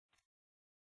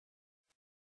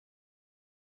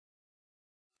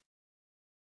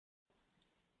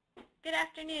Good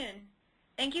afternoon.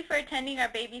 Thank you for attending our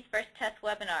Baby's First Test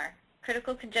webinar,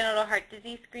 Critical Congenital Heart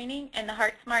Disease Screening and the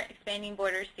HeartSmart Expanding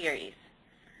Borders series.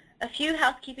 A few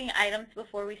housekeeping items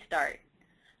before we start.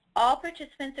 All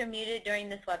participants are muted during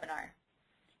this webinar.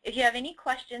 If you have any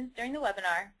questions during the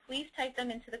webinar, please type them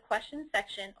into the questions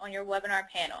section on your webinar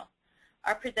panel.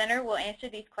 Our presenter will answer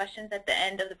these questions at the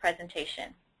end of the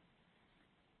presentation.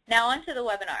 Now on to the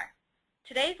webinar.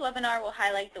 Today's webinar will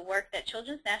highlight the work that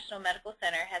Children's National Medical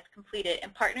Center has completed in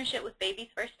partnership with Baby's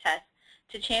First Test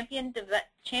to champion,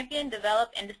 develop,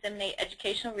 and disseminate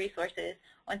educational resources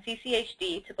on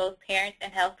CCHD to both parents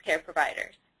and healthcare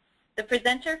providers. The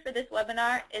presenter for this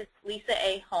webinar is Lisa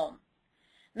A. Holm.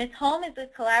 Ms. Holm is a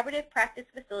collaborative practice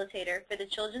facilitator for the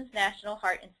Children's National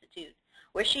Heart Institute,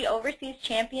 where she oversees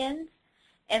champions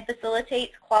and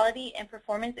facilitates quality and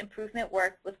performance improvement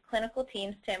work with clinical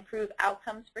teams to improve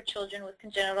outcomes for children with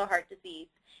congenital heart disease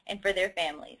and for their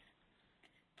families.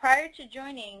 Prior to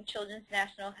joining Children's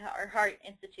National Heart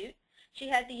Institute, she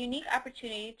had the unique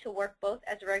opportunity to work both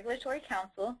as a regulatory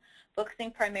counsel,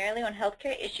 focusing primarily on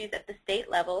healthcare issues at the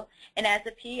state level, and as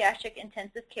a pediatric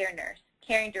intensive care nurse,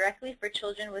 caring directly for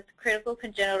children with critical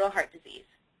congenital heart disease.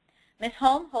 Ms.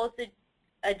 Holm holds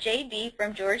a JD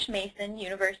from George Mason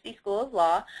University School of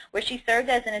Law, where she served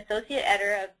as an associate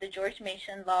editor of the George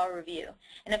Mason Law Review,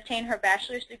 and obtained her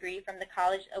bachelor's degree from the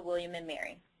College of William and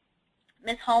Mary.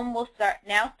 Ms. Holm will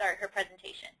now start her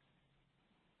presentation.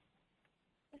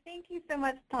 Thank you so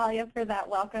much, Talia, for that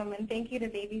welcome, and thank you to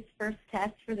Baby's First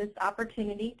Test for this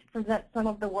opportunity to present some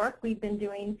of the work we've been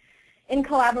doing in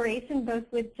collaboration both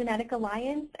with Genetic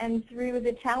Alliance and through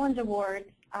the Challenge Awards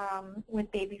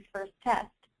with Baby's First Test.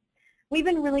 We've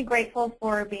been really grateful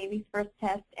for Baby's First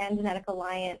Test and Genetic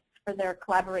Alliance for their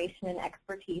collaboration and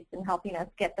expertise in helping us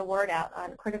get the word out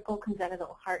on critical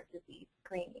congenital heart disease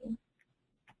screening.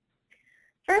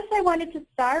 First, I wanted to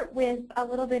start with a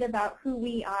little bit about who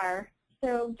we are.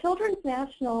 So Children's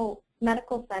National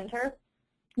Medical Center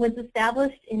was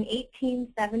established in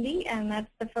 1870, and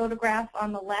that's the photograph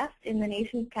on the left in the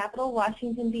nation's capital,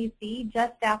 Washington, D.C.,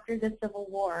 just after the Civil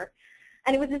War.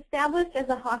 And it was established as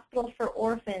a hospital for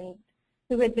orphans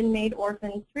who had been made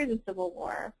orphans through the Civil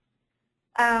War.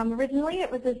 Originally,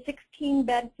 it was a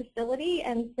 16-bed facility,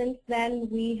 and since then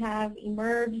we have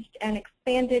emerged and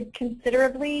expanded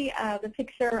considerably. The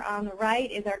picture on the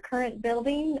right is our current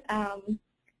building,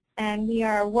 and we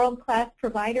are a world-class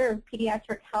provider of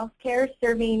pediatric health care,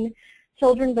 serving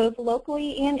children both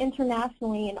locally and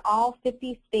internationally in all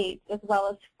 50 states as well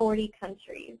as 40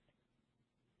 countries.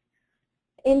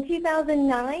 In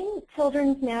 2009,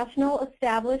 Children's National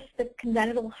established the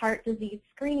Congenital Heart Disease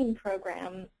Screening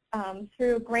Program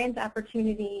through a grant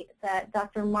opportunity that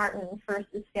Dr. Martin first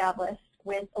established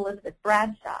with Elizabeth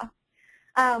Bradshaw.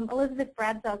 Elizabeth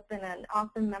Bradshaw has been an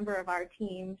awesome member of our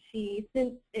team. She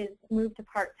since is moved to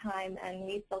part-time, and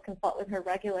we still consult with her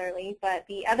regularly, but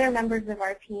the other members of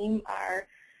our team are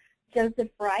Joseph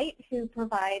Wright, who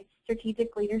provides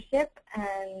strategic leadership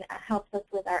and helps us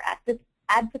with our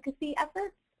advocacy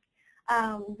efforts.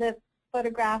 The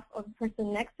photograph of the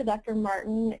person next to Dr.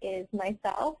 Martin is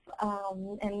myself,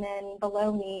 and then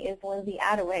below me is Lindsay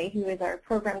Attaway, who is our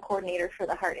program coordinator for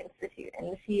the Heart Institute,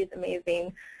 and she is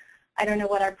amazing. I don't know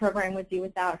what our program would do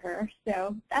without her.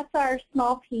 So that's our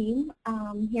small team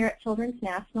here at Children's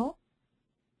National.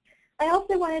 I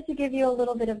also wanted to give you a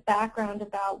little bit of background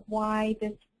about why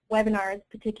this webinar is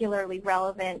particularly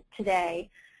relevant today.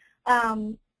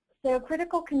 So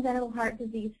critical congenital heart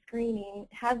disease screening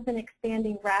has been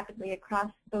expanding rapidly across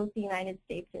both the United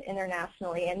States and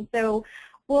internationally. And so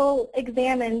we'll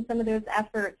examine some of those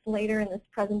efforts later in this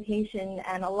presentation,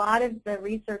 and a lot of the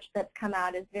research that's come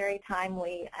out is very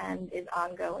timely and is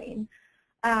ongoing.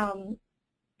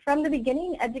 From the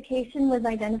beginning, education was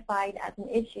identified as an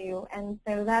issue, and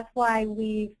so that's why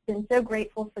we've been so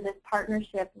grateful for this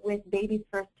partnership with Baby's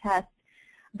First Test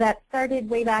that started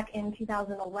way back in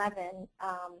 2011.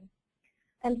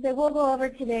 And so we'll go over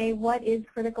today what is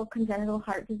critical congenital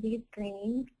heart disease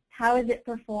screening, how is it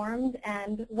performed,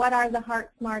 and what are the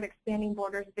HeartSmart Expanding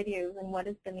Borders videos, and what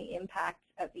has been the impact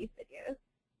of these videos.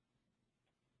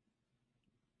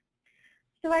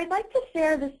 So I'd like to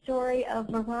share the story of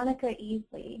Veronica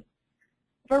Easley.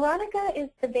 Veronica is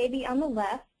the baby on the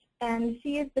left, and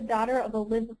she is the daughter of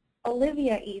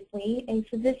Olivia Easley, a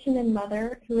physician and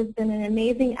mother who has been an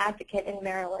amazing advocate in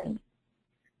Maryland.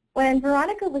 When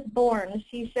Veronica was born,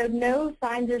 she showed no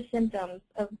signs or symptoms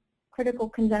of critical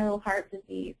congenital heart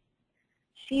disease.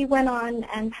 She went on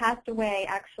and passed away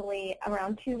actually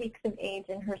around 2 weeks of age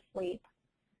in her sleep.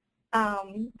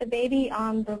 The baby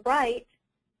on the right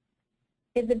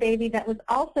is a baby that was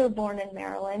also born in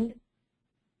Maryland,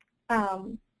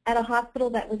 and at a hospital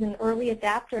that was an early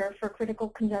adapter for critical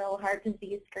congenital heart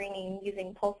disease screening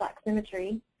using pulse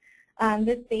oximetry.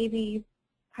 This baby's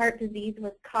heart disease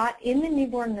was caught in the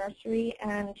newborn nursery,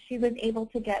 and she was able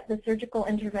to get the surgical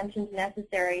interventions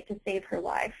necessary to save her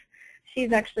life.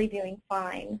 She's actually doing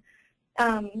fine.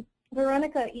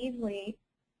 Veronica Easley,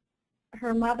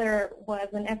 her mother was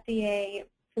an FDA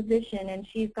physician, and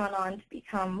she's gone on to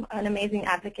become an amazing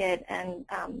advocate and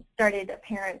started a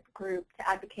parent group to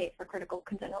advocate for critical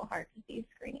congenital heart disease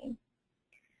screening.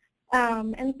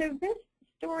 And so this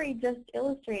story just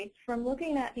illustrates, from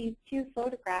looking at these two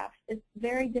photographs, it's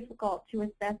very difficult to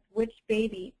assess which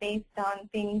baby based on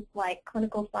things like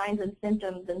clinical signs and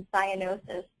symptoms and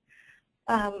cyanosis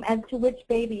as to which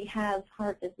baby has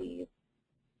heart disease.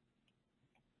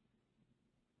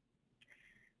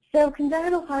 So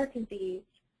congenital heart disease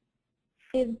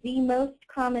is the most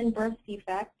common birth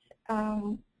defect,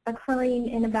 occurring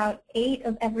in about 8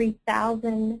 of every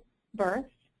 1,000 births.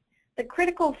 The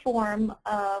critical forms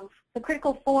of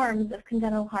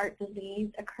congenital heart disease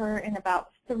occur in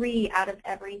about 3 out of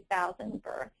every 1,000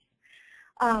 births.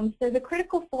 So the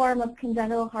critical form of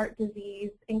congenital heart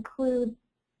disease includes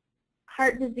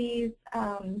heart disease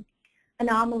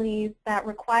anomalies that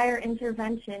require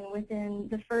intervention within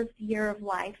the first year of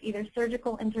life, either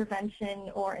surgical intervention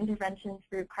or intervention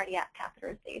through cardiac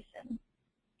catheterization.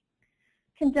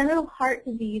 Congenital heart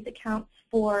disease accounts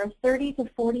for 30 to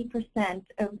 40%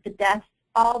 of the deaths,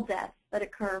 all deaths that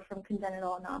occur from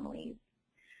congenital anomalies.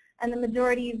 And the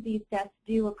majority of these deaths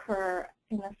do occur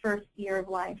in the first year of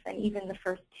life and even the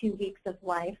first 2 weeks of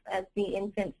life as the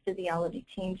infant's physiology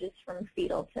changes from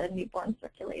fetal to newborn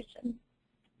circulation.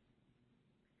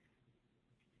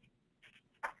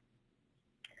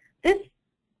 This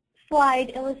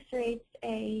slide illustrates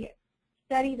a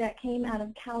study that came out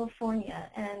of California,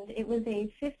 and it was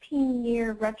a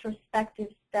 15-year retrospective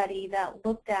study that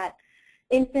looked at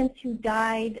infants who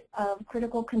died of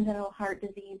critical congenital heart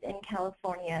disease in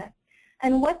California.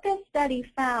 And what this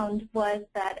study found was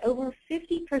that over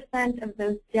 50% of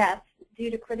those deaths due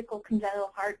to critical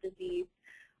congenital heart disease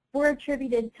were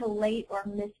attributed to late or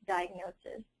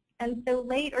misdiagnosis. And so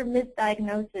late or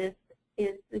misdiagnosis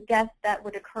is the deaths that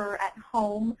would occur at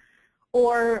home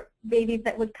or babies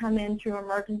that would come in through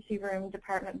emergency room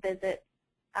department visits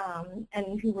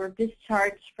and who were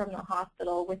discharged from the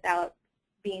hospital without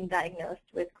being diagnosed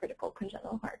with critical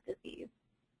congenital heart disease.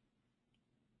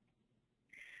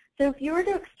 So if you were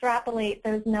to extrapolate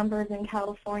those numbers in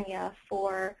California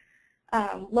for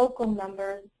local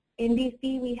numbers, in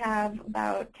DC we have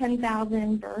about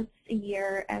 10,000 births a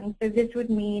year, and so this would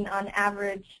mean on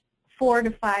average 4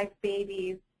 to 5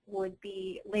 babies would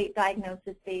be late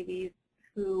diagnosis babies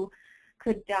who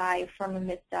could die from a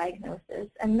misdiagnosis.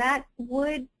 And that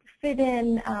would fit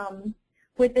in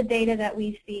with the data that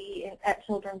we see at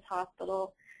Children's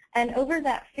Hospital. And over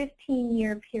that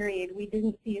 15-year period, we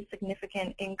didn't see a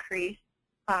significant increase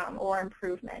or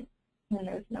improvement in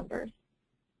those numbers.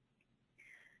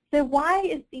 So why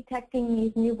is detecting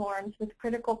these newborns with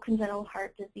critical congenital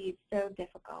heart disease so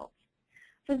difficult?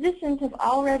 Physicians have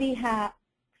always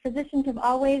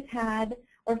had,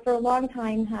 or for a long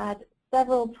time had,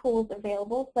 several tools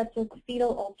available, such as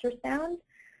fetal ultrasound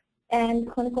and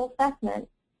clinical assessment.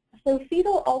 So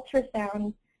fetal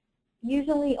ultrasound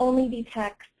usually only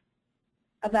detects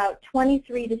about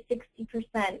 23 to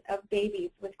 60% of babies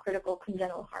with critical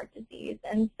congenital heart disease.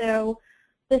 And so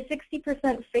the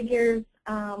 60% figures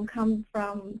come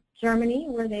from Germany,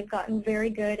 where they've gotten very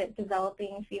good at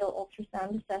developing fetal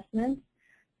ultrasound assessments.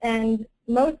 And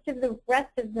most of the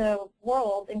rest of the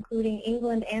world, including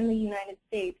England and the United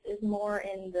States, is more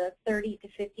in the 30 to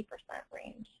 50%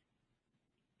 range.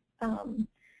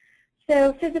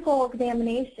 So physical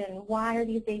examination, why are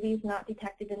these babies not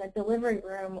detected in the delivery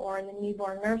room or in the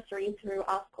newborn nursery through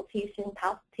auscultation,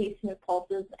 palpitation of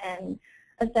pulses, and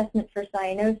assessment for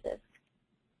cyanosis?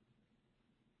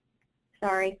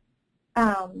 Sorry.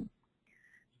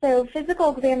 So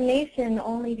physical examination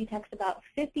only detects about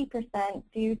 50%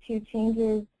 due to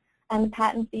changes and the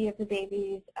patency of the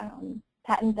baby's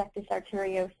patent ductus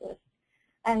arteriosus.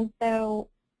 And so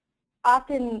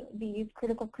often these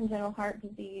critical congenital heart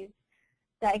disease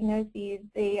diagnoses,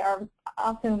 they are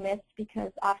also missed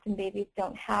because often babies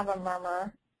don't have a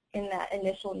murmur in that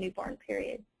initial newborn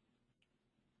period.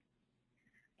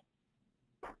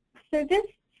 So this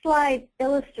slide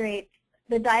illustrates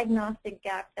the diagnostic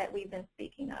gap that we've been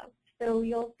speaking of. So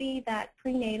you'll see that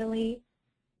prenatally,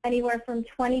 anywhere from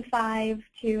 25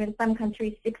 to, in some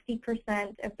countries,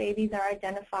 60% of babies are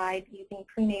identified using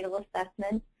prenatal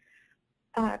assessment.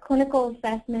 Clinical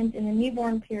assessment in the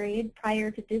newborn period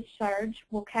prior to discharge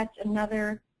will catch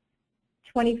another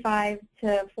 25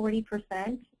 to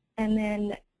 40%, and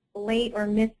then late or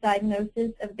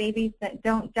misdiagnosis of babies that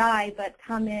don't die but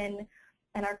come in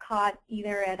and are caught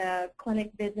either at a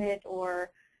clinic visit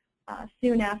or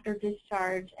soon after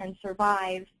discharge and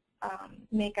survive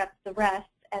make up the rest.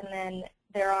 And then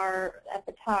there are, at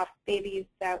the top, babies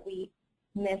that we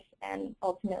miss and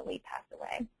ultimately pass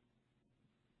away.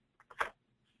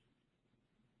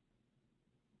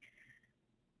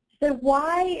 So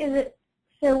why is it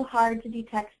so hard to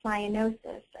detect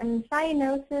cyanosis? And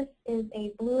cyanosis is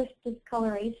a bluish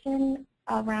discoloration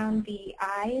around the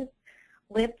eyes,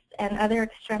 lips, and other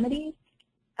extremities.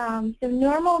 So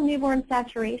normal newborn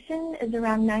saturation is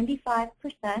around 95%,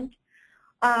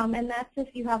 and that's if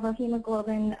you have a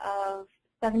hemoglobin of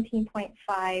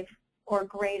 17.5 or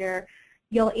greater.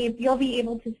 You'll be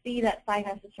able to see that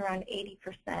cyanosis around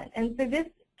 80%. And so this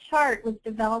chart was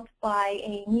developed by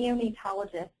a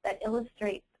neonatologist that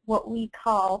illustrates what we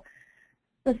call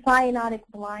the cyanotic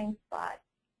blind spot.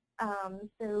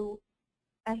 So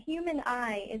a human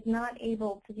eye is not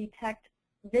able to detect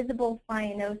visible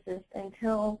cyanosis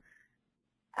until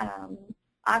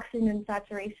oxygen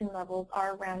saturation levels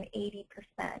are around 80%.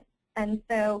 And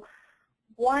so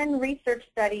one research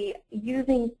study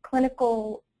using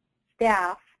clinical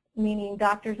staff, meaning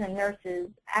doctors and nurses,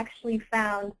 actually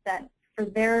found that for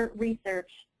their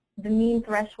research, the mean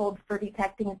threshold for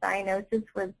detecting cyanosis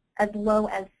was as low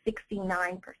as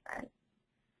 69%.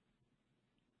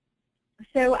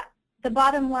 So the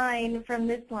bottom line from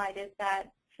this slide is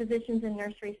that physicians and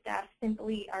nursery staff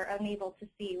simply are unable to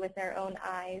see with their own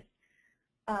eyes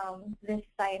this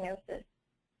cyanosis.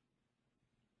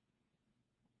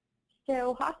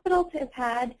 So hospitals have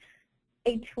had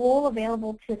a tool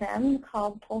available to them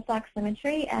called pulse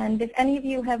oximetry, and if any of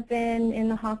you have been in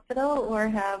the hospital or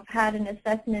have had an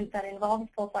assessment that involves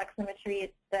pulse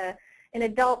oximetry, it's in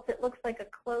adults it looks like a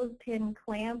clothespin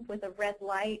clamp with a red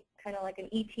light, kind of like an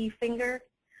ET finger.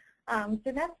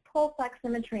 So that's pulse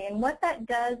oximetry, and what that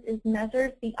does is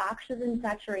measures the oxygen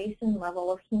saturation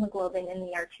level of hemoglobin in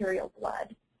the arterial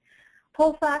blood.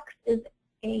 Pulse ox is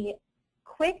a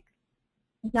quick,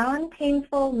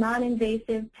 non-painful,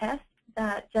 non-invasive test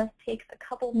that just takes a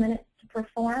couple minutes to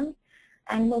perform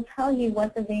and will tell you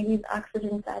what the baby's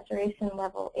oxygen saturation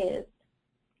level is.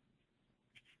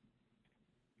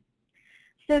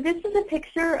 So this is a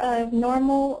picture of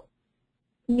normal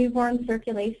newborn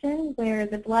circulation where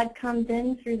the blood comes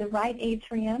in through the right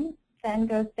atrium, then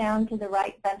goes down to the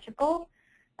right ventricle,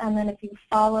 and then if you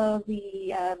follow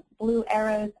the blue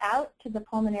arrows out to the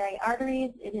pulmonary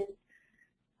arteries, it is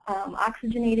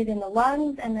oxygenated in the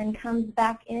lungs and then comes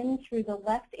back in through the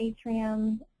left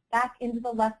atrium, back into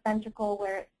the left ventricle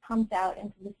where it's pumped out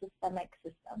into the systemic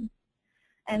system.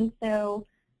 And so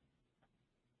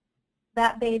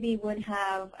that baby would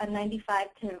have a 95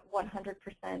 to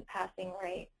 100% passing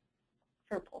rate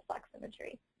for pulse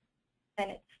oximetry.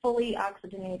 And it's fully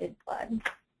oxygenated blood.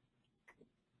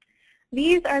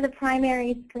 These are the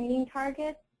primary screening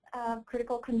targets of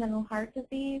critical congenital heart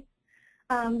disease.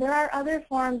 There are other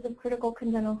forms of critical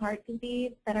congenital heart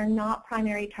disease that are not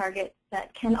primary targets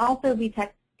that can also be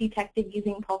detected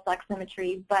using pulse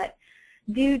oximetry, but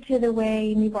due to the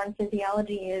way newborn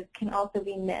physiology is, can also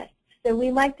be missed. So we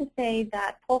like to say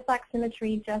that pulse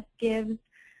oximetry just gives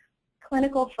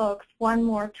clinical folks one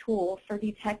more tool for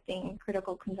detecting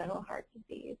critical congenital heart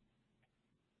disease.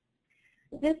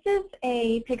 This is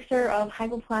a picture of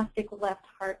hypoplastic left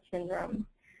heart syndrome.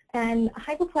 And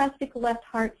hypoplastic left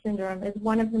heart syndrome is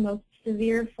one of the most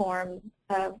severe forms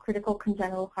of critical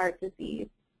congenital heart disease.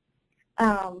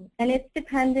 And it's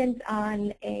dependent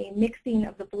on a mixing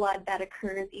of the blood that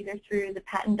occurs either through the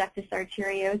patent ductus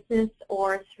arteriosus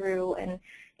or through an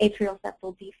atrial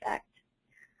septal defect.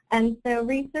 And so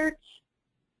research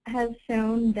has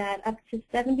shown that up to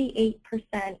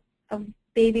 78% of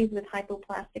babies with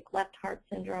hypoplastic left heart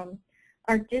syndrome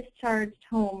are discharged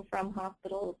home from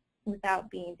hospitals without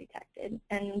being detected.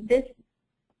 And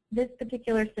this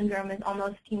particular syndrome is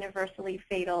almost universally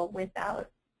fatal without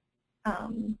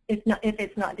if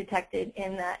it's not detected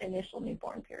in that initial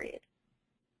newborn period.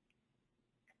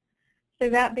 So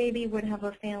that baby would have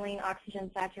a failing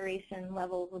oxygen saturation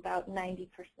level of about 90%.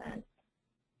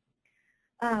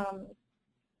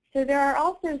 So there are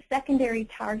also secondary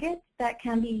targets that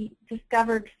can be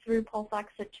discovered through pulse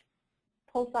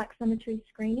oximetry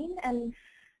screening, and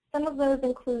some of those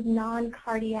include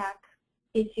non-cardiac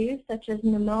issues such as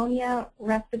pneumonia,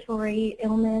 respiratory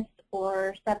illness,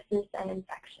 or sepsis and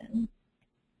infection.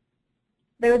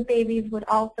 Those babies would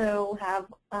also have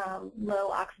low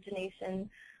oxygenation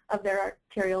of their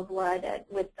arterial blood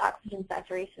with oxygen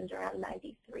saturations around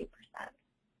 93%.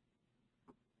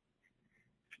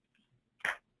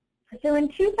 So in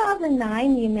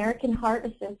 2009, the American Heart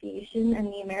Association and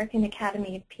the American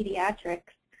Academy of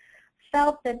Pediatrics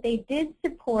felt that they did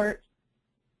support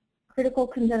critical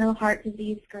congenital heart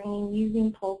disease screening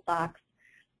using pulse ox,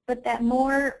 but that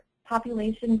more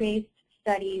population-based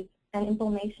studies and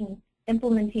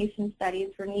implementation studies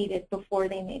were needed before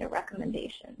they made a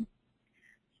recommendation.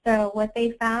 So what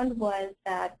they found was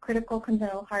that critical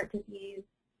congenital heart disease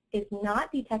is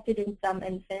not detected in some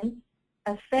infants.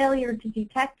 A failure to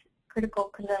detect critical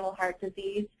congenital heart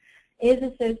disease is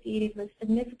associated with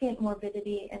significant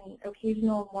morbidity and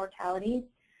occasional mortality,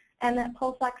 and that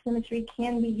pulse oximetry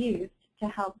can be used to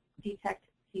help detect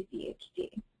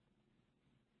CCHD.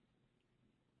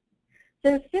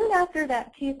 So soon after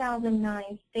that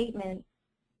 2009 statement,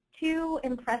 two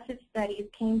impressive studies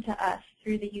came to us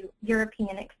through the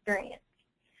European experience.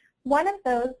 One of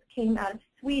those came out of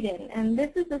Sweden, and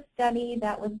this is a study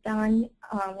that was done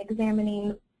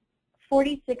examining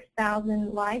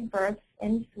 46,000 live births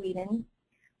in Sweden,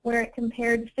 where it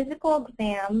compared physical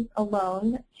exam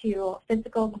alone to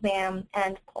physical exam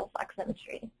and pulse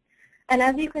oximetry. And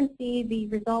as you can see, the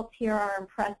results here are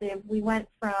impressive. We went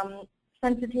from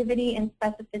sensitivity and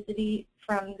specificity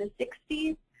from the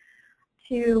 60s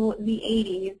to the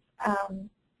 80s.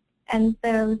 And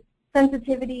so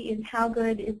sensitivity is how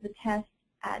good is the test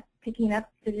at picking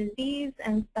up the disease,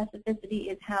 and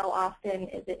specificity is how often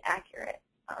is it accurate.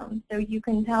 So you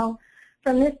can tell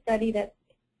from this study that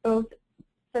both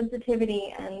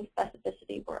sensitivity and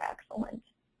specificity were excellent.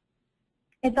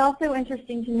 It's also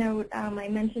interesting to note, I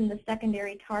mentioned the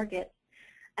secondary targets,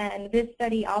 and this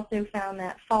study also found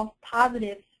that false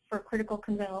positives for critical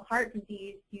congenital heart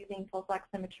disease using pulse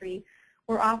oximetry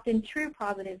were often true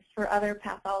positives for other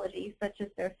pathologies, such as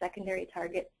their secondary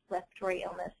targets, respiratory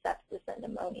illness, sepsis, and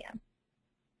pneumonia.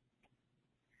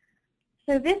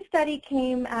 So this study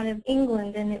came out of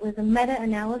England, and it was a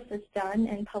meta-analysis done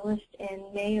and published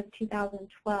in May of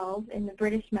 2012 in the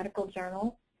British Medical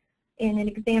Journal. And it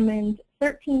examined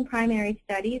 13 primary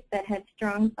studies that had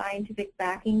strong scientific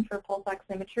backing for pulse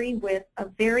oximetry with a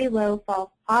very low false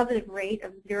positive rate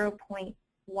of 0.14%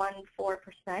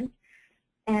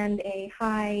 and a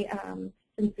high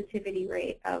sensitivity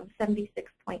rate of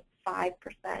 76.5%.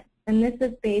 And this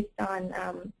is based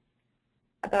on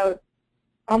about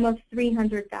almost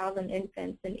 300,000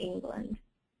 infants in England.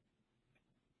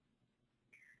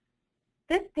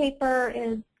 This paper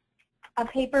is a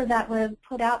paper that was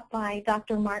put out by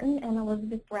Dr. Martin and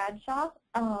Elizabeth Bradshaw.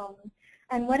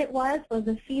 And what it was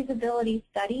a feasibility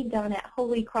study done at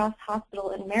Holy Cross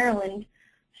Hospital in Maryland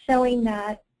showing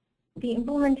that the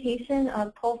implementation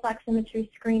of pulse oximetry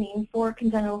screening for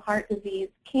congenital heart disease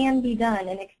can be done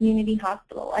in a community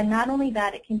hospital. And not only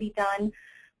that, it can be done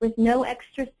with no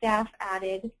extra staff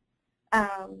added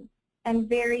and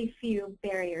very few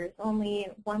barriers. Only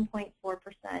 1.4%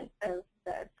 of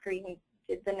the screening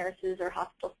did the nurses or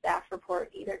hospital staff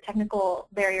report either technical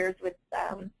barriers with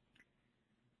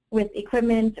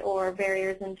equipment or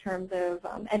barriers in terms of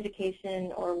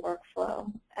education or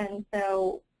workflow. And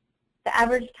so the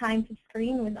average time to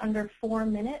screen was under 4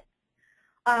 minutes.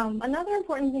 Another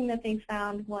important thing that they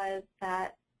found was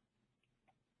that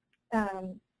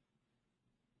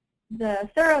the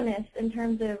thoroughness in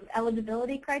terms of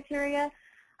eligibility criteria.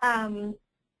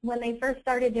 When they first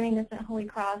started doing this at Holy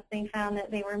Cross, they found that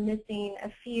they were missing a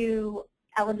few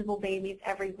eligible babies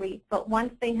every week. But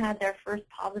once they had their first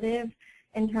positive,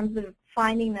 in terms of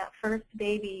finding that first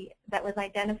baby that was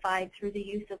identified through the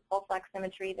use of pulse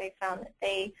oximetry, they found that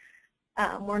they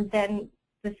were then,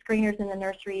 the screeners in the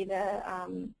nursery, the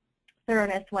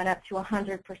thoroughness went up to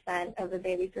 100% of the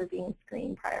babies were being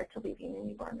screened prior to leaving the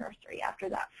newborn nursery after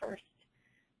that first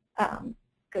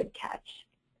good catch.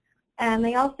 And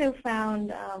they also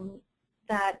found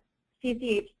that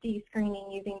CCHD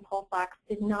screening using pulse ox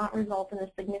did not result in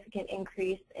a significant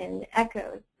increase in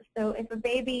echoes. So if a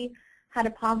baby had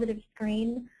a positive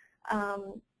screen,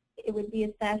 it would be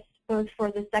assessed both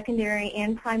for the secondary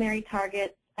and primary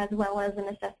targets, as well as an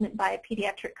assessment by a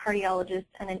pediatric cardiologist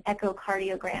and an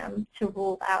echocardiogram to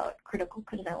rule out critical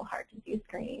congenital heart disease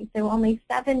screening. So only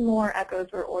 7 more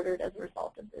echoes were ordered as a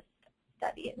result of this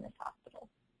study in this hospital.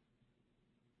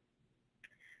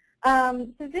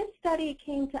 So this study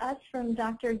came to us from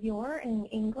Dr. Yor in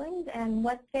England, and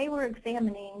what they were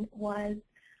examining was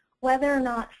whether or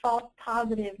not false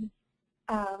positives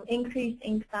increased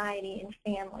anxiety in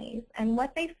families. And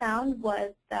what they found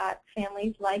was that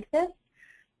families like this,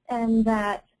 and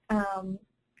that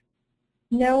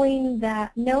knowing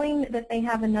that they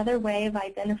have another way of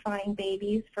identifying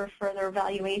babies for further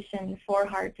evaluation for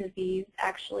heart disease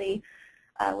actually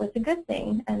was a good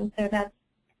thing. And so that's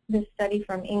this study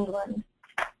from England.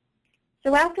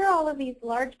 So after all of these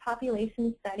large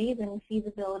population studies and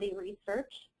feasibility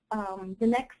research, the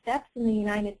next steps in the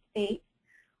United States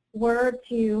were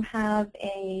to have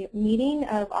a meeting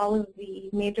of all of the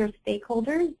major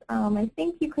stakeholders. I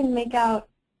think you can make out,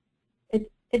 it's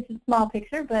a small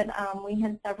picture, but we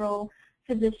had several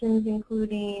physicians,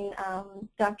 including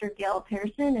Dr. Gail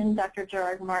Pearson and Dr.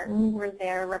 Gerard Martin, were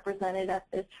there represented at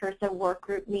this HRSA work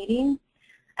group meeting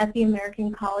at the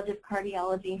American College of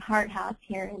Cardiology Heart House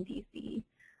here in DC.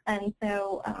 And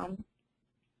so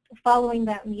following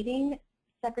that meeting,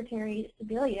 Secretary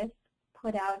Sebelius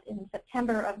put out in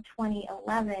September of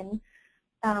 2011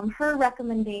 her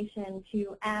recommendation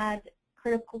to add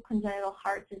critical congenital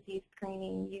heart disease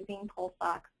screening using pulse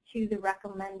ox to the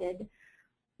recommended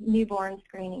newborn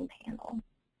screening panel.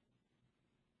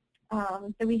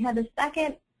 So we had a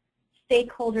second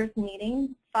stakeholders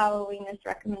meeting following this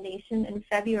recommendation in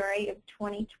February of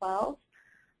 2012,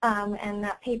 and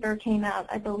that paper came out,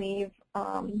 I believe,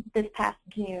 this past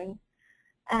June.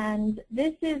 And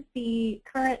this is the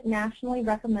current nationally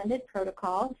recommended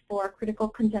protocol for critical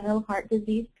congenital heart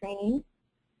disease screening.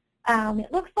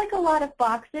 It looks like a lot of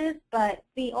boxes, but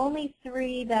the only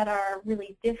three that are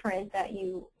really different that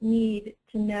you need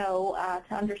to know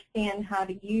to understand how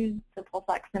to use the pulse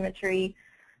oximetry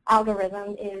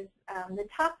algorithm is the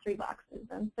top three boxes.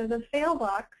 And so the fail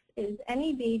box is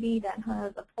any baby that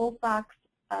has a pulse ox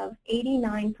of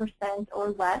 89%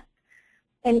 or less,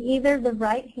 and either the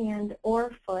right hand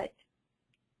or foot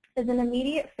is an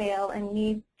immediate fail and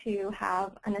needs to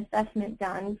have an assessment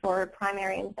done for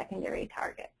primary and secondary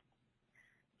targets.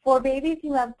 For babies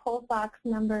who have pulse ox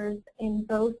numbers in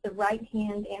both the right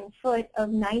hand and foot of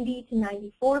 90 to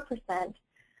 94%,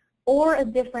 or a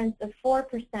difference of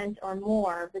 4% or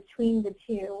more between the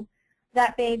two,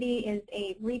 that baby is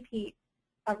a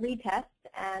retest,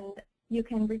 and you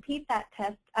can repeat that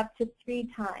test up to 3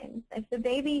 times. If the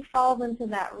baby falls into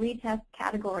that retest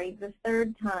category the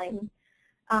third time,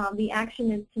 the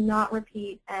action is to not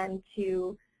repeat and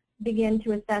to begin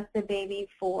to assess the baby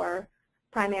for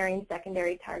primary and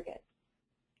secondary targets.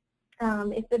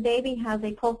 If the baby has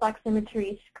a pulse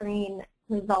oximetry screen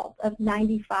result of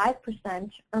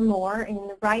 95% or more in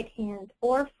the right hand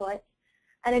or foot,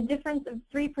 and a difference of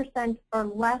 3% or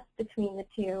less between the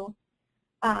two,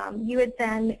 you would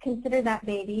then consider that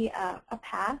baby a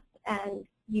pass, and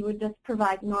you would just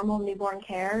provide normal newborn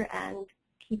care and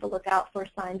keep a lookout for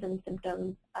signs and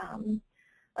symptoms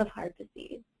of heart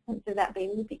disease. And so that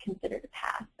baby would be considered a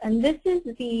pass. And this is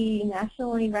the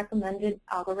nationally recommended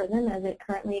algorithm as it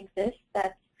currently exists,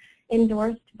 that's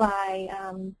endorsed by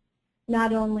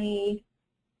not only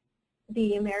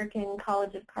the American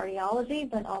College of Cardiology,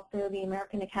 but also the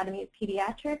American Academy of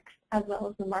Pediatrics, as well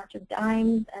as the March of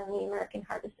Dimes and the American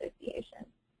Heart Association.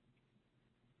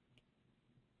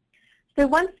 So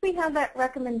once we have that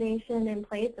recommendation in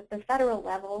place at the federal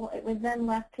level, it was then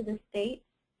left to the states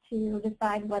to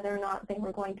decide whether or not they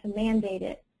were going to mandate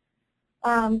it.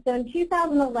 So in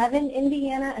 2011,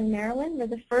 Indiana and Maryland were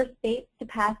the first states to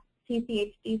pass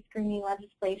CCHD screening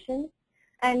legislation,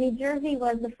 and New Jersey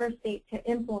was the first state to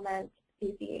implement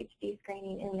CCHD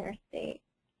screening in their state.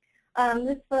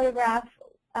 This photograph,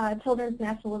 Children's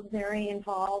National was very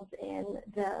involved in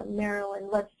the Maryland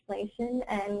legislation,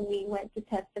 and we went to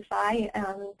testify.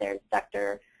 There's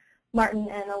Dr. Martin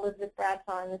and Elizabeth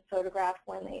Bradshaw in this photograph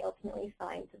when they ultimately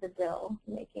signed to the bill,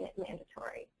 making it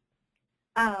mandatory.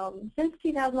 Since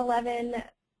 2011,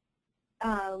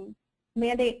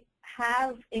 mandates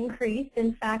have increased.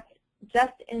 In fact,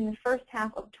 just in the first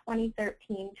half of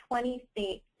 2013, 20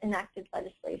 states enacted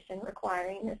legislation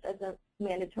requiring this as a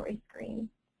mandatory screen.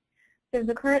 So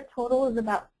the current total is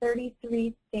about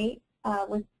 33 states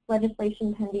with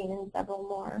legislation pending and several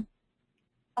more.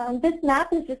 This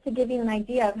map is just to give you an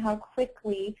idea of how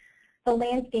quickly the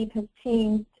landscape has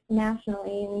changed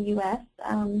nationally in the U.S.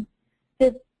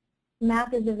 This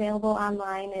map is available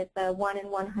online at the 1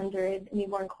 in 100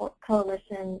 Newborn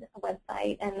Coalition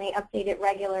website, and they update it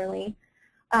regularly.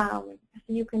 So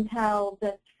you can tell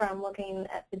just from looking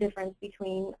at the difference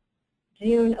between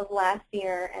June of last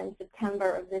year and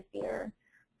September of this year,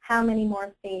 how many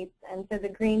more states, and so the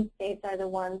green states are the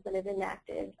ones that have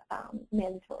enacted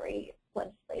mandatory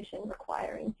legislation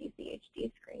requiring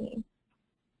CCHD screening.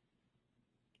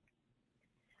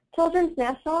 Children's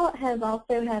National has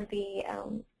also had the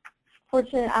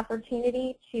fortunate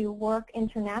opportunity to work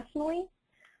internationally.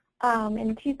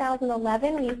 In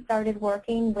 2011, we started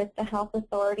working with the Health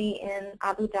Authority in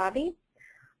Abu Dhabi.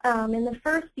 In the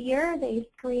first year, they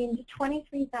screened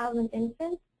 23,000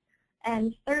 infants,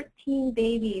 and 13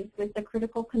 babies with the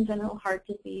critical congenital heart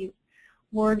disease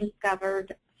were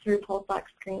discovered through pulse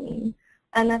ox screening.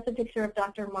 And that's a picture of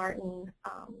Dr. Martin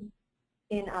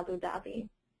in Abu Dhabi.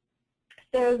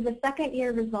 So the second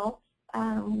year results,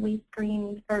 they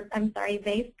screened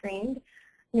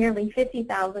nearly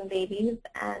 50,000 babies,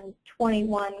 and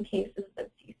 21 cases of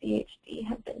CCHD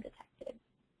have been detected.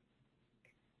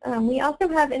 We also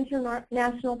have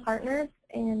international partners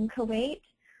in Kuwait,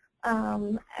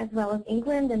 as well as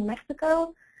England and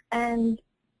Mexico, and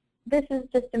this is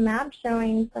just a map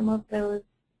showing some of those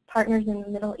partners in the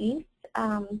Middle East.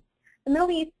 The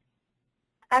Middle East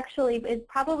actually is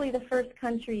probably the first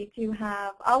country to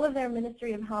have all of their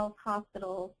Ministry of Health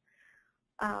hospitals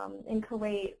in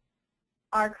Kuwait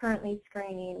are currently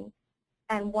screening,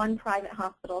 and one private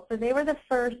hospital. So they were the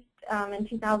first in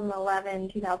 2011,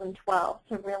 2012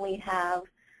 to really have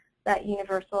that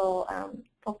universal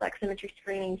pulse oximetry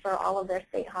screening for all of their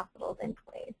state hospitals in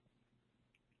place.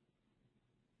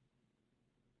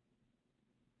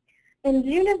 In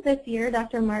June of this year,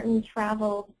 Dr. Martin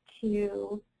traveled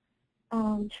to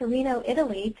Torino,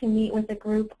 Italy to meet with a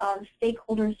group of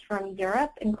stakeholders from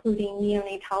Europe, including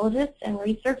neonatologists and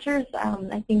researchers.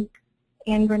 I think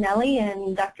Anne Granelli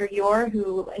and Dr. Yor,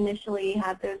 who initially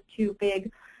had those two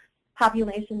big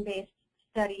population-based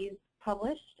studies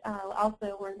published,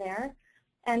 also were there.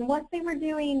 And what they were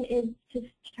doing is to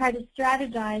try to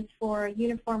strategize for a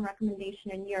uniform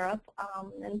recommendation in Europe.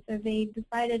 And so they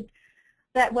decided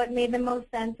that what made the most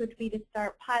sense would be to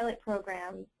start pilot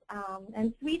programs.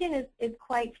 And Sweden is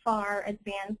quite far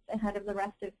advanced ahead of the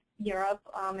rest of Europe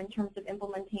in terms of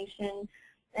implementation.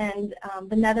 And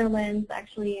the Netherlands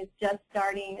actually is just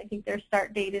starting. I think their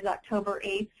start date is October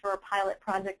 8th for a pilot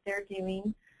project they're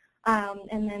doing.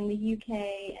 And then the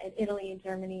UK, Italy,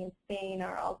 Germany, and Spain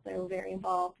are also very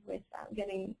involved with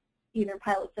getting either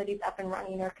pilot studies up and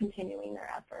running or continuing their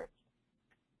efforts.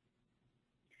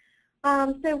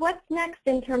 So what's next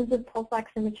in terms of pulse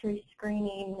oximetry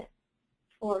screening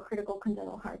for critical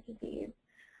congenital heart disease?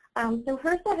 So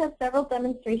HRSA has several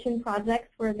demonstration projects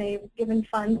where they've given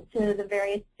funds to the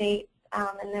various states,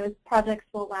 and those projects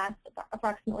will last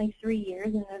approximately 3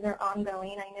 years, and those are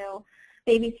ongoing. I know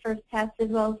Baby's First Test as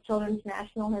well as Children's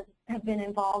National have been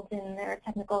involved in their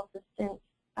technical assistance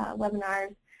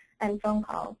webinars and phone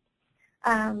calls.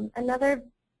 Another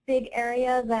big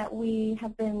area that we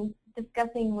have been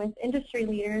discussing with industry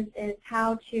leaders is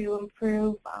how to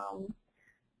improve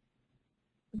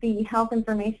the health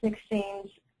information exchange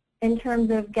in terms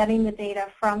of getting the data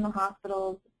from the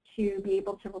hospitals to be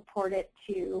able to report it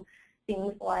to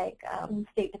things like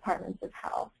state departments of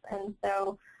health. And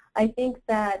so I think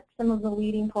that some of the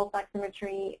leading pulse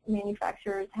oximetry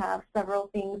manufacturers have several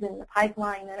things in the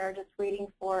pipeline that are just waiting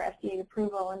for FDA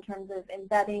approval in terms of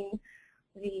embedding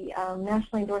the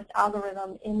nationally endorsed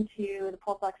algorithm into the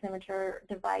pulse oximeter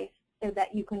device so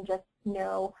that you can just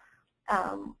know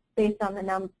based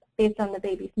on the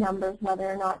baby's numbers whether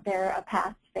or not they're a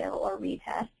pass, fail, or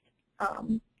retest.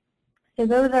 So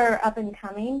those are up and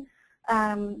coming.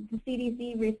 The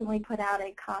CDC recently put out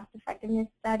a cost effectiveness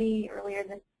study earlier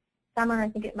this summer. I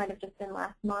think it might have just been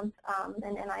last month,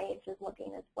 and NIH is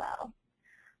looking as well.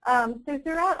 So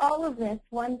throughout all of this,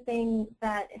 one thing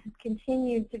that has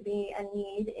continued to be a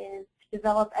need is to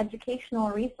develop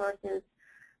educational resources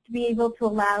to be able to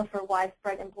allow for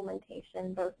widespread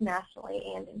implementation both nationally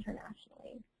and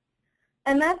internationally.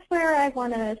 And that's where I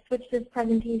want to switch this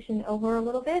presentation over a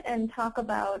little bit and talk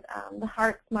about the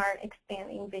HeartSmart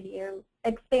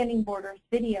Expanding Borders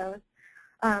videos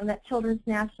that Children's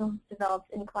National has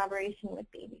developed in collaboration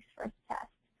with Baby's First Test.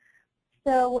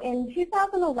 So in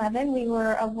 2011, we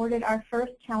were awarded our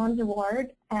first challenge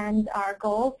award, and our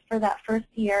goals for that first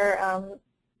year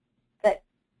that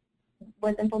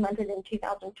was implemented in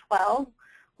 2012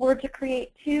 were to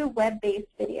create 2 web-based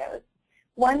videos.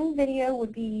 One video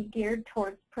would be geared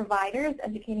towards providers,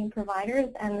 educating providers,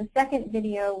 and the second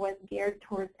video was geared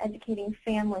towards educating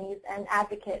families and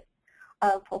advocates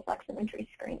of pulse oximetry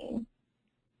screening.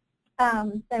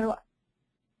 So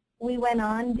we went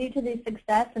on, due to the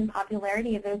success and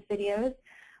popularity of those videos,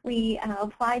 we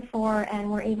applied for and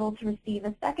were able to receive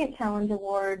a second challenge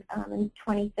award in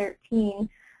 2013.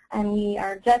 And we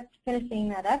are just finishing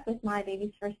that up with My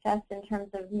Baby's First Test in terms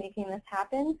of making this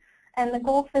happen. And the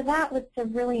goal for that was to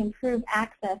really improve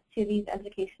access to these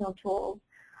educational tools.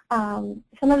 Some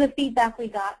of the feedback we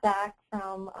got back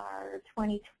from our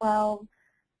 2012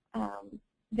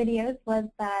 videos was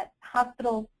that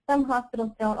some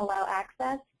hospitals don't allow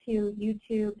access to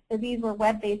YouTube. So these were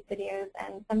web-based videos,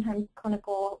 and sometimes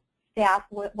clinical staff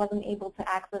wasn't able to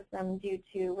access them due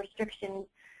to restrictions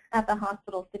at the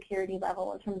hospital security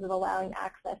level in terms of allowing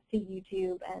access to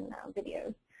YouTube and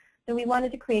videos. So we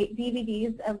wanted to create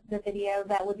DVDs of the video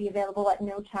that would be available at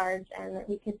no charge and that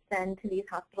we could send to these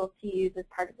hospitals to use as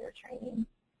part of their training.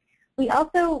 We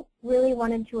also really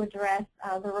wanted to address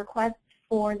the requests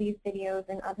for these videos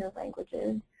in other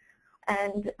languages.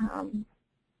 And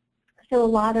so a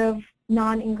lot of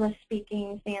non-English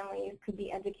speaking families could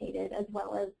be educated, as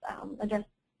well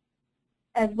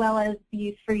as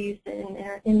used for use in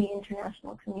the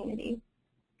international community.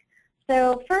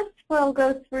 So first we'll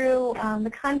go through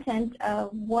the content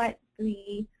of what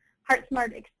the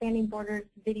HeartSmart Expanding Borders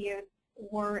videos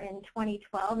were in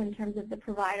 2012 in terms of the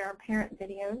provider or parent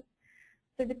videos.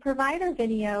 So the provider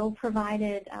video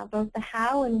provided both the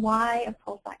how and why of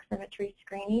pulse oximetry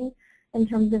screening in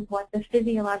terms of what the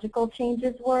physiological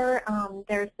changes were.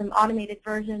 There's some automated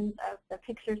versions of the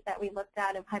pictures that we looked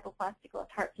at of hypoplastic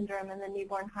left heart syndrome and the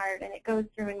newborn heart, and it goes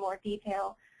through in more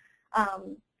detail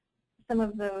some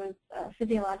of those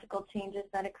physiological changes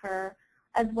that occur,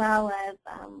 as well as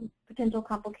potential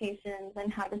complications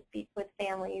and how to speak with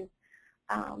families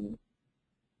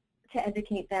to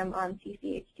educate them on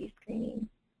CCHD screening.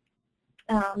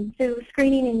 So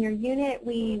screening in your unit,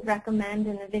 we recommend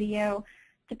in the video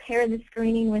to pair the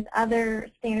screening with other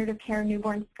standard of care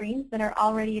newborn screens that are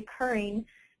already occurring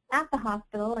at the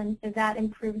hospital, and so that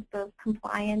improves both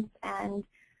compliance and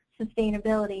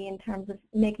sustainability in terms of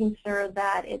making sure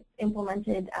that it's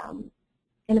implemented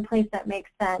in a place that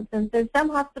makes sense. And so some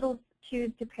hospitals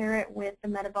choose to pair it with the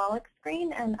metabolic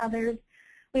screen, and others,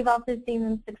 we've also seen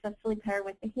them successfully pair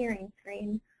with the hearing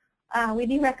screen. We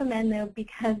do recommend, though,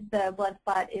 because the blood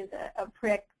spot is a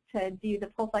prick, to do the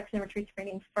pulse oximetry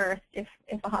screening first if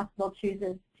a hospital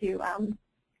chooses to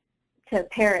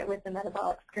pair it with the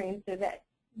metabolic screen, so that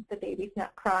the baby's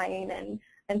not crying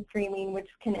and screaming, which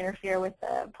can interfere with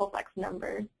the pulse ox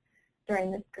numbers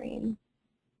during the screen.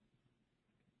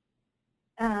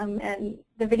 And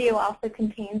the video also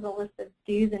contains a list of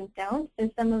do's and don'ts. So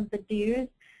some of the do's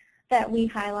that we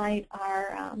highlight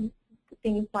are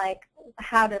things like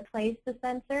how to place the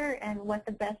sensor and what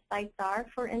the best sites are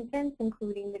for infants,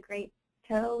 including the great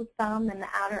toe, thumb, and the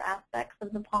outer aspects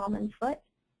of the palm and foot.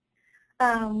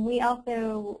 We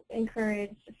also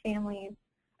encourage families,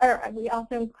 or we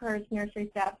also encourage nursery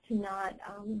staff to not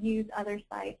use other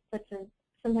sites, such as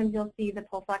sometimes you'll see the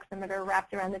pulse oximeter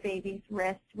wrapped around the baby's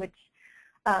wrist, which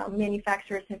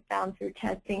manufacturers have found through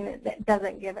testing that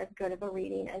doesn't give as good of a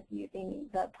reading as using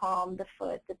the palm, the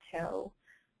foot, the toe,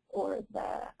 or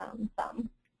the thumb.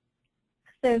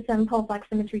 So some pulse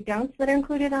oximetry don'ts that are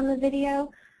included on the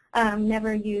video: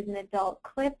 never use an adult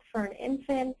clip for an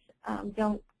infant.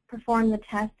 Don't perform the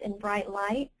test in bright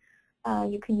light.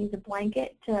 You can use a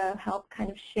blanket to help kind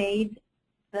of shade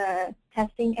the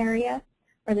testing area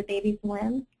or the baby's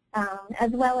limb,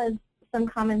 as well as some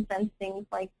common sense things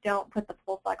like don't put the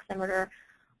pulse oximeter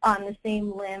on the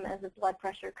same limb as a blood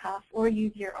pressure cuff, or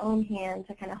use your own hand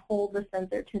to kind of hold the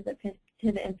sensor to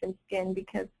the infant's skin,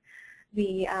 because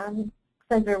the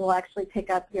sensor will actually pick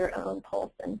up your own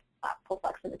pulse and pulse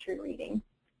oximetry reading.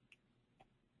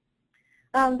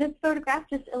 This photograph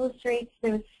just illustrates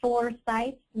those 4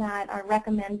 sites that are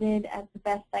recommended as the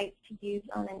best sites to use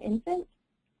on an infant.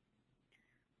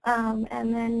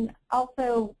 And then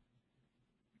also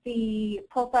the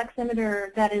pulse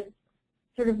oximeter that is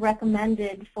sort of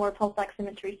recommended for pulse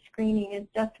oximetry screening is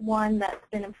just one that's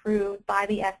been approved by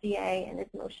the FDA and is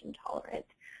motion tolerant.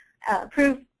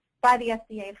 Approved by the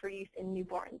FDA for use in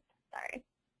newborns, sorry.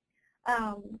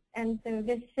 And so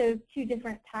this shows 2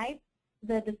 different types,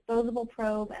 the disposable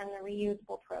probe and the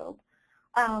reusable probe.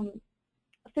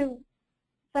 So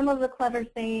some of the clever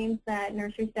sayings that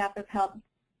nursery staff have helped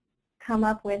come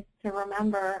up with to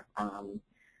remember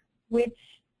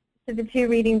so the 2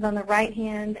 readings on the right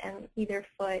hand and either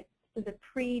foot. So the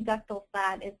pre-ductal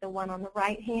fat is the one on the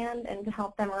right hand, and to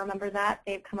help them remember that,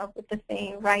 they've come up with the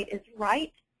saying, right is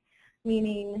right,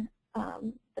 meaning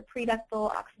the pre-ductal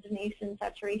oxygenation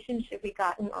saturation should be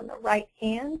gotten on the right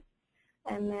hand.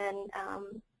 And then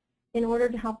in order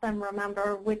to help them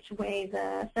remember which way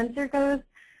the sensor goes,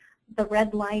 the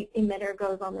red light emitter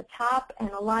goes on the top, and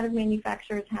a lot of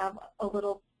manufacturers have a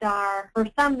little star, or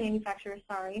some manufacturers,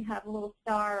 sorry, have a little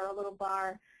star or a little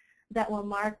bar that will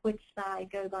mark which side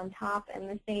goes on top, and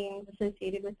the sayings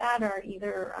associated with that are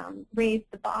either raise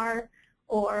the bar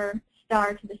or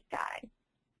star to the sky.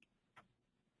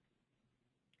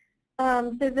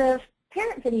 So the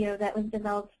parent video that was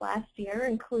developed last year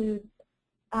includes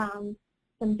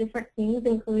some different things,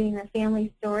 including a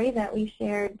family story that we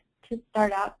shared to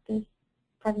start out this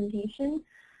presentation,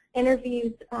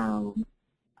 interviews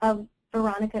of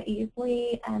Veronica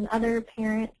Easley and other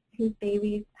parents whose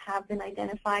babies have been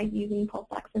identified using pulse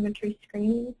oximetry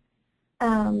screening.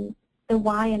 The the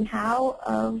why and how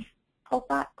of pulse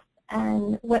ox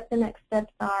and what the next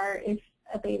steps are if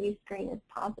a baby screen is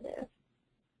positive.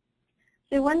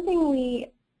 So one thing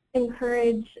we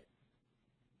encourage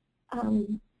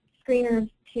screeners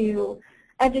to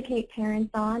educate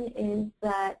parents on is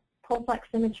that pulse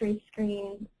oximetry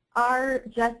screens are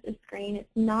just a screen.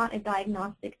 It's not a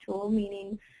diagnostic tool,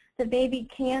 meaning the baby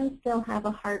can still have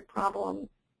a heart problem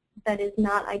that is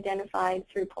not identified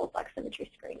through pulse oximetry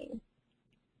screening.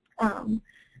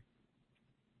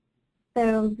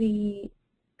 So the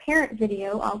parent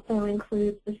video also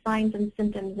includes the signs and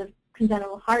symptoms of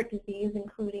congenital heart disease,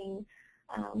 including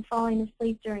falling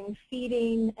asleep during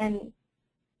feeding and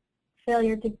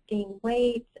failure to gain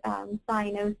weight,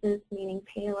 cyanosis, meaning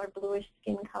pale or bluish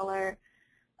skin color,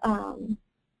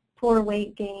 poor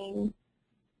weight gain,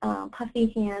 puffy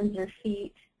hands or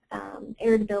feet,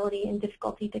 irritability and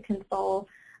difficulty to console.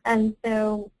 And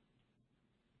so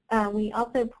we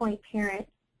also point parents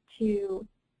to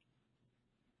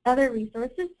other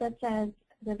resources such as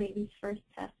the Baby's First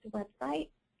Test website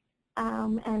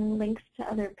and links to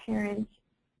other parents'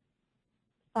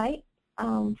 sites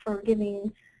for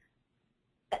giving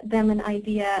them an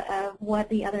idea of what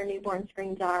the other newborn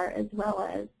screens are, as well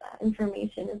as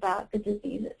information about the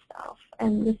disease itself.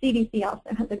 And the CDC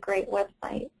also has a great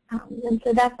website, and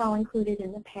so that's all included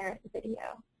in the parent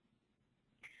video.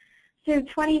 So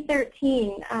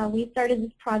 2013, we started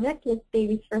this project with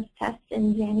Baby's First Test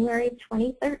in January of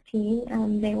 2013,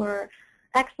 and they were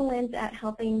excellent at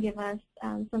helping give us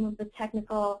some of the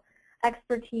technical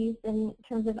expertise in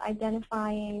terms of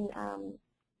identifying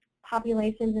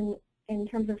populations in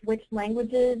terms of which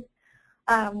languages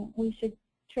we should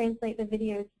translate the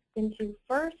videos into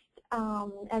first,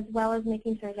 as well as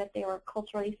making sure that they were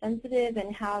culturally sensitive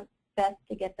and how best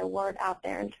to get the word out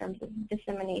there in terms of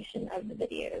dissemination of the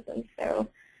videos. And so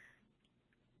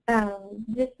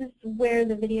this is where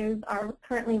the videos are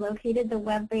currently located. The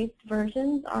web-based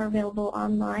versions are available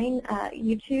online at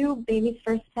YouTube, Baby's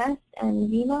First Test, and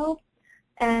Vimeo.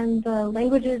 And the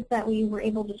languages that we were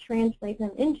able to translate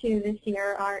them into this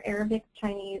year are Arabic,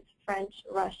 Chinese, French,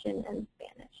 Russian, and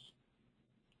Spanish.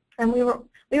 And we were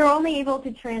only able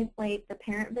to translate the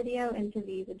parent video into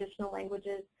these additional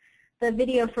languages. The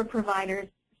video for providers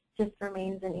just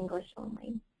remains in English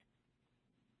only.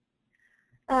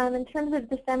 In terms of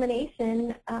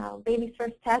dissemination, Baby's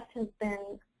First Test has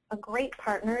been a great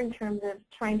partner in terms of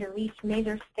trying to reach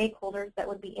major stakeholders that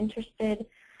would be interested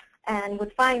and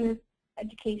would find this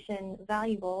education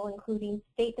valuable, including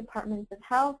state departments of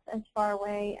health as far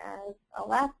away as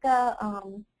Alaska.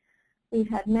 We've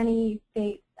had many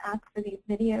states ask for these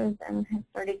videos and have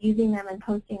started using them and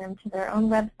posting them to their own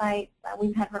websites.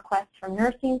 We've had requests from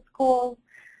nursing schools,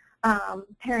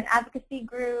 parent advocacy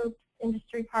groups,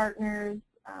 industry partners,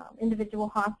 individual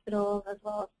hospitals, as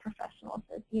well as professional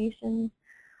associations.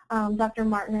 Dr.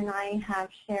 Martin and I have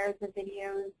shared the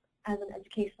videos as an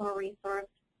educational resource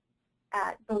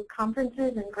at both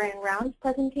conferences and grand rounds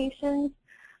presentations.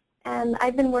 And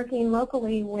I've been working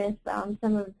locally with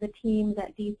some of the teams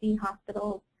at DC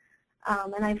hospitals,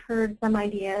 and I've heard some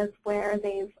ideas where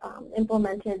they've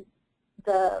implemented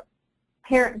the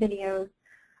parent videos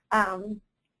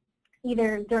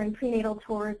either during prenatal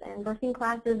tours and birthing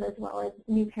classes, as well as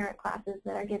new parent classes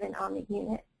that are given on the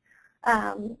unit.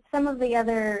 Some of the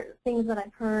other things that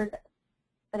I've heard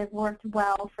that have worked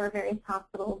well for various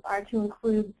hospitals are to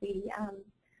include the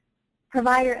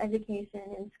provider education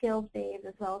and skills days,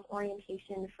 as well as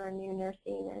orientation for new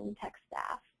nursing and tech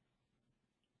staff.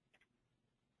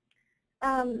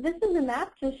 This is a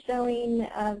map just showing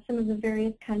some of the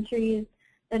various countries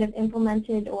that have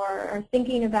implemented or are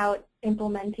thinking about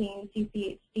implementing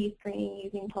CCHD screening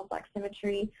using pulse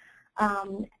oximetry.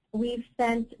 We've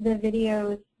sent the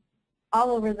videos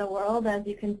all over the world, as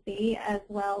you can see, as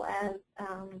well as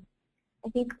I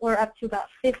think we're up to about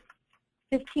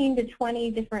 15 to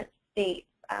 20 different states.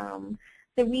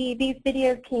 So these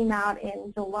videos came out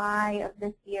in July of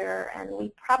this year, and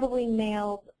we probably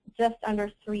mailed just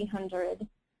under 300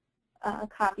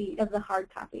 copies of the hard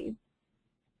copies.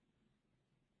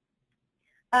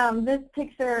 This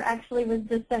picture actually was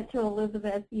just sent to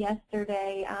Elizabeth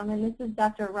yesterday, and this is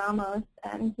Dr. Ramos,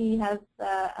 and he has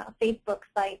a Facebook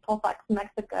site, Pulse Ox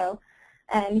Mexico,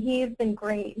 and he's been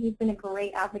great. He's been a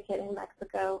great advocate in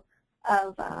Mexico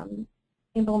of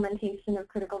implementation of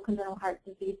critical congenital heart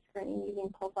disease screening using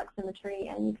pulse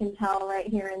oximetry, and you can tell right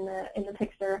here in the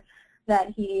picture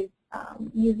that he's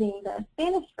using the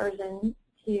Spanish version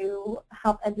to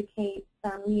help educate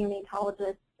some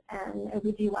neonatologists and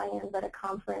OBGYNs at a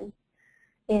conference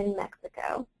in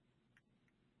Mexico.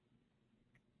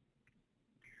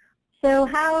 So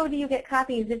how do you get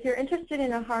copies? If you're interested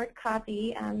in a hard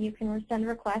copy, you can send a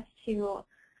request to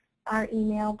our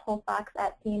email,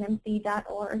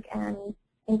 pulseox@cnmc.org, and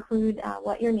include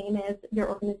what your name is, your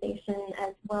organization,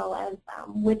 as well as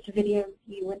which videos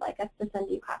you would like us to send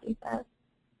you copies of.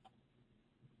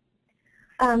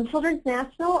 Children's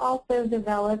National also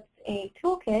developed a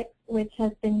toolkit which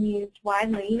has been used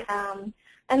widely, and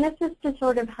this is to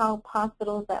sort of help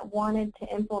hospitals that wanted to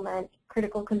implement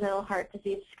critical congenital heart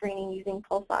disease screening using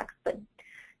pulse ox but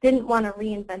didn't want to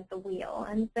reinvent the wheel.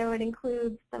 And so it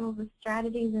includes some of the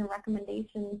strategies and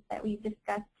recommendations that we've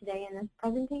discussed today in this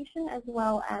presentation, as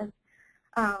well as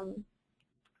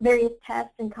various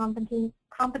tests and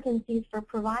competencies for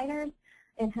providers.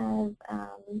 It has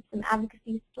some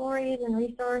advocacy stories and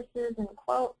resources and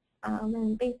quotes,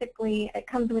 and basically it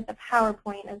comes with a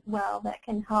PowerPoint as well that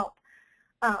can help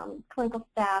clinical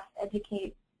staff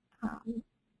educate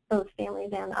both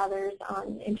families and others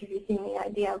on introducing the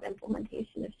idea of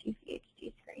implementation of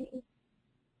CCHD screening.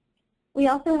 We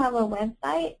also have a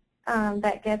website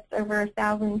that gets over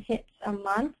 1,000 hits a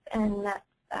month, and that's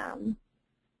on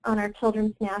our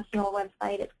Children's National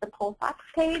website. It's the Pulse Ox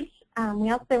page.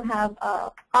 We also have an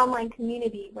online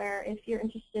community where if you're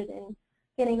interested in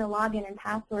getting a login and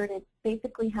password, it's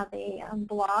basically have a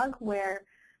blog where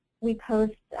we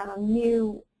post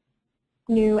links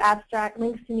to new abstracts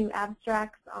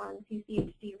on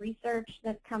CCHD research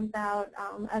that comes out,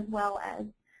 as well as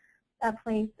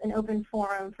an open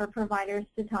forum for providers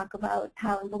to talk about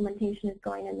how implementation is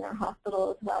going in their hospital,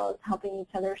 as well as helping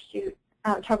each other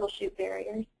troubleshoot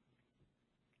barriers.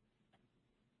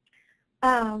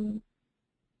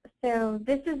 So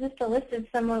this is just a list of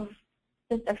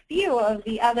just a few of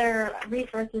the other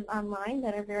resources online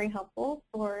that are very helpful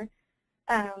for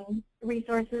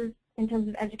resources in terms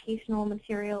of educational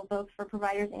material, both for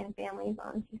providers and families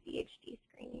on CCHD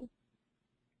screening.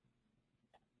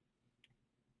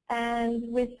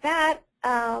 And with that,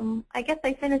 I guess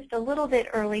I finished a little bit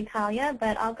early, Talia,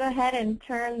 but I'll go ahead and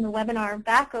turn the webinar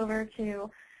back over to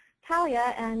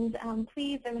Talia, and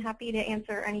please, I'm happy to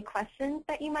answer any questions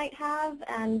that you might have,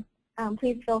 and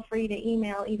please feel free to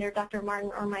email either Dr.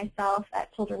 Martin or myself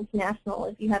at Children's National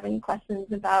if you have any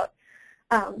questions about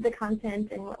the content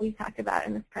and what we've talked about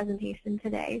in this presentation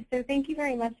today. So thank you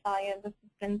very much, Talia. This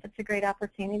has been such a great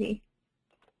opportunity.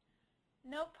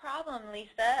 No problem,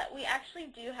 Lisa. We actually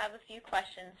do have a few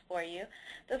questions for you.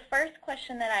 The first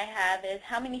question that I have is,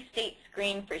 how many states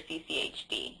screen for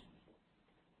CCHD?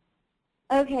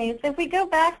 Okay, so if we go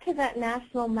back to that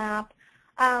national map,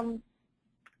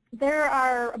 there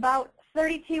are about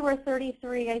 32 or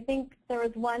 33. I think there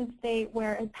was one state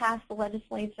where it passed the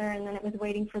legislature and then it was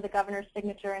waiting for the governor's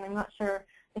signature, and I'm not sure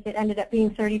if it ended up being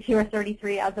 32 or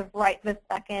 33 as of right this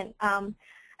second.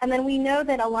 And then we know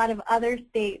that a lot of other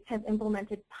states have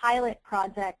implemented pilot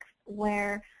projects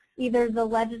where either the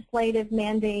legislative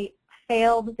mandate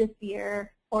failed this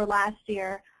year or last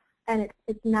year, and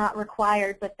it's not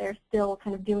required, but they're still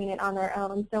kind of doing it on their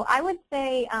own. So I would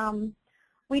say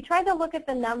we tried to look at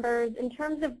the numbers in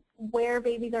terms of where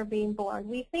babies are being born.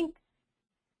 We think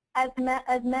as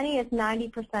many as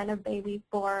 90% of babies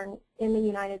born in the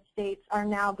United States are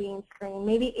now being screened,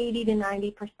 maybe 80 to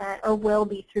 90%, or will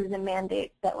be through the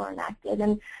mandates that were enacted.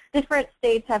 And different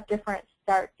states have different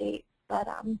start dates, but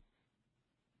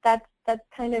that's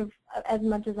kind of as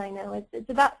much as I know. It's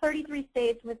about 33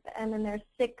 states, and then there's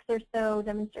 6 or so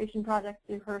demonstration projects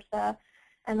through HRSA,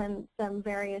 and then some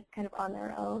various kind of on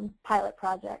their own pilot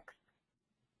projects.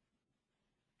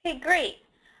 Okay, great.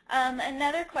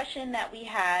 Another question that we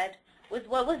had was,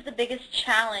 what was the biggest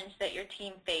challenge that your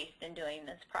team faced in doing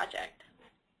this project?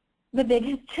 The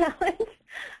biggest challenge?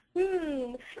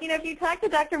 You know, if you talk to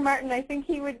Dr. Martin, I think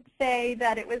he would say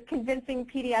that it was convincing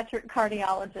pediatric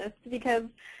cardiologists, because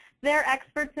they're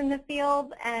experts in the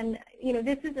field, and you know,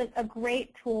 this is a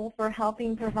great tool for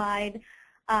helping provide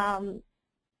pediatricians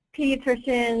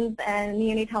and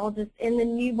neonatologists in the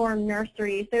newborn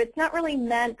nursery. So it's not really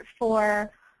meant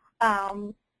for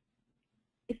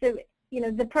so, you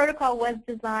know, the protocol was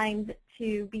designed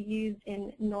to be used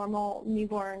in normal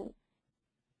newborn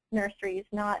nurseries,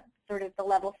 not sort of the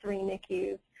level 3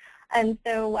 NICUs. And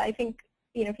so I think,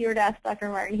 you know, if you were to ask Dr.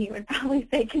 Martin, he would probably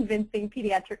say convincing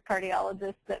pediatric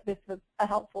cardiologists that this was a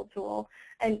helpful tool.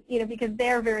 And, you know, because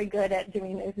they're very good at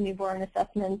doing those newborn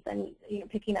assessments and, you know,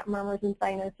 picking up murmurs and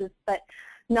cyanosis, but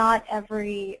not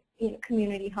every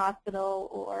community hospital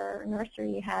or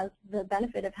nursery has the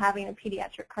benefit of having a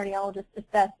pediatric cardiologist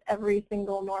assess every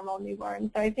single normal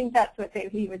newborn. So I think that's what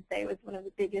he would say was one of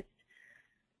the biggest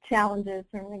challenges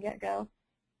from the get-go.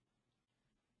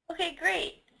 Okay,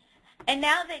 great. And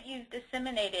now that you've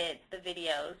disseminated the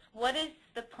videos, what is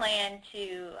the plan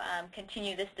to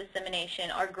continue this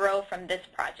dissemination or grow from this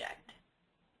project?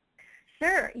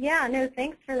 Sure. Yeah. No.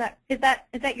 Thanks for that. Is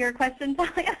that your question,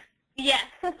 Talia? Yes,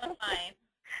 that's fine.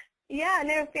 Yeah.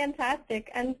 No.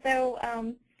 Fantastic. And so,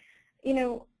 you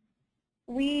know,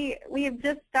 we have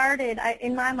just started.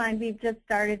 In my mind, we've just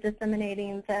started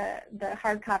disseminating the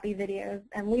hard copy videos,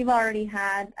 and we've already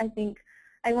had,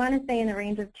 I want to say, in the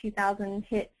range of 2,000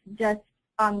 hits just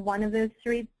on one of those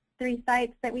three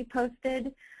sites that we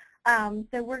posted.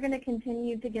 So we're going to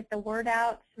continue to get the word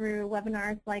out through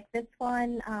webinars like this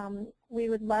one. We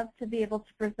would love to be able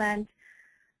to present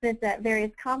this at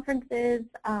various conferences.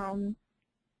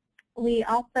 We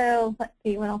also, let's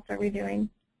see, what else are we doing?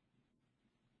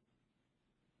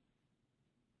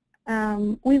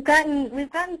 We've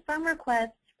gotten some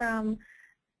requests from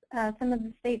some of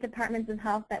the state departments of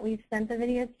health that we've sent the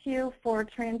videos to for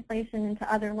translation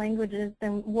into other languages,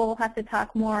 and we'll have to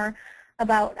talk more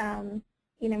about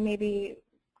maybe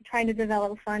trying to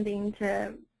develop funding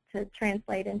to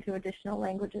translate into additional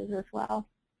languages as well.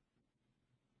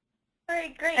 All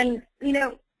right, great. And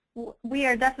we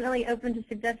are definitely open to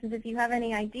suggestions if you have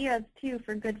any ideas too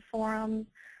for good forums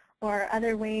or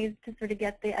other ways to sort of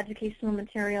get the educational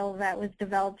material that was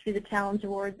developed through the Challenge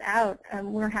Awards out.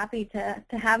 We're happy to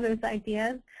have those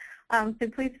ideas. So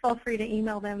please feel free to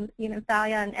email them,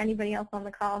 Thalia and anybody else on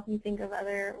the call if you think of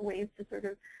other ways to sort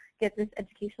of get this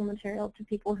educational material to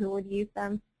people who would use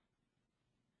them.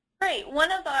 Great.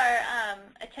 One of our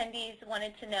attendees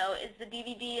wanted to know, is the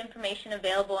DVD information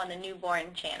available on the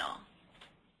newborn channel?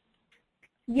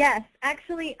 Yes.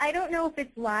 Actually, I don't know if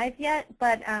it's live yet,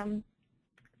 but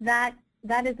that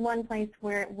is one place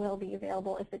where it will be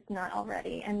available if it's not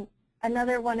already. And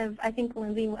another one of, I think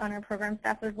Lindsay on our program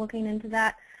staff was looking into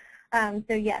that.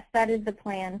 So yes, that is the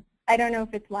plan. I don't know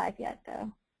if it's live yet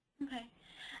though. Okay.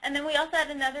 And then we also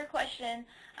had another question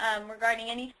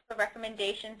regarding any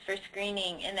recommendations for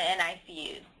screening in the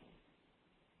NICU.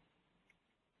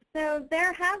 So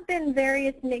there have been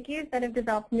various NICUs that have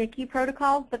developed NICU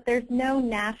protocols, but there's no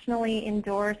nationally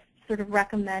endorsed sort of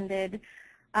recommended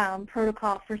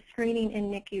protocol for screening in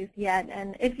NICUs yet.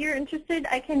 And if you're interested,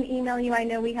 I can email you. I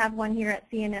know we have one here at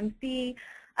CNMC,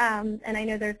 and I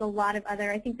know there's a lot of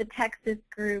other. I think the Texas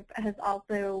group has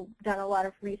also done a lot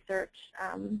of research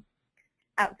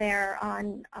out there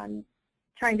on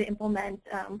trying to implement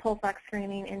pulse ox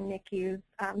screening in NICUs.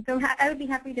 So I would be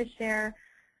happy to share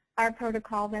our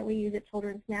protocol that we use at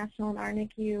Children's National in our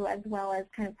NICU, as well as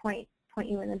kind of point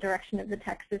you in the direction of the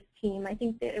Texas team. I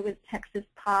think that it was Texas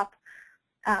POP.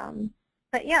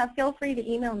 But yeah, feel free to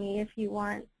email me if you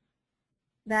want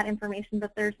that information,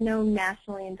 but there's no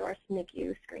nationally endorsed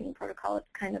NICU screening protocol. It's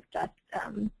kind of just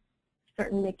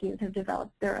certain NICUs have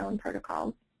developed their own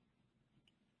protocols.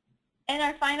 And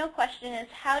our final question is,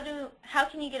 how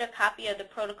can you get a copy of the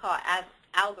protocol as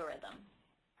algorithm?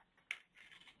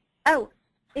 Oh,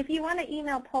 if you want to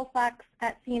email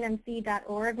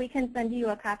pulseox@cnmc.org, we can send you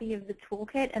a copy of the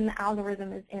toolkit, and the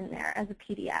algorithm is in there as a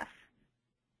PDF.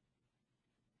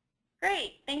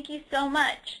 Great. Thank you so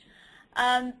much.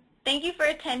 Thank you for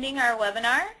attending our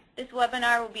webinar. This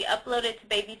webinar will be uploaded to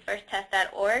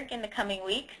babiesfirsttest.org in the coming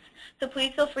weeks. So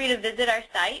please feel free to visit our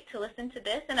site to listen to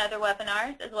this and other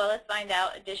webinars, as well as find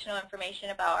out additional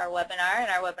information about our webinar and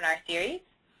our webinar series.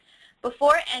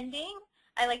 Before ending,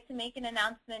 I'd like to make an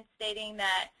announcement stating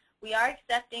that we are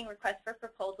accepting requests for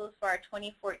proposals for our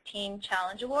 2014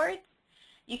 Challenge Awards.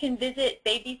 You can visit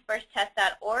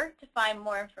babiesfirsttest.org to find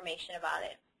more information about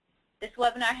it. This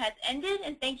webinar has ended,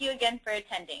 and thank you again for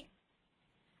attending.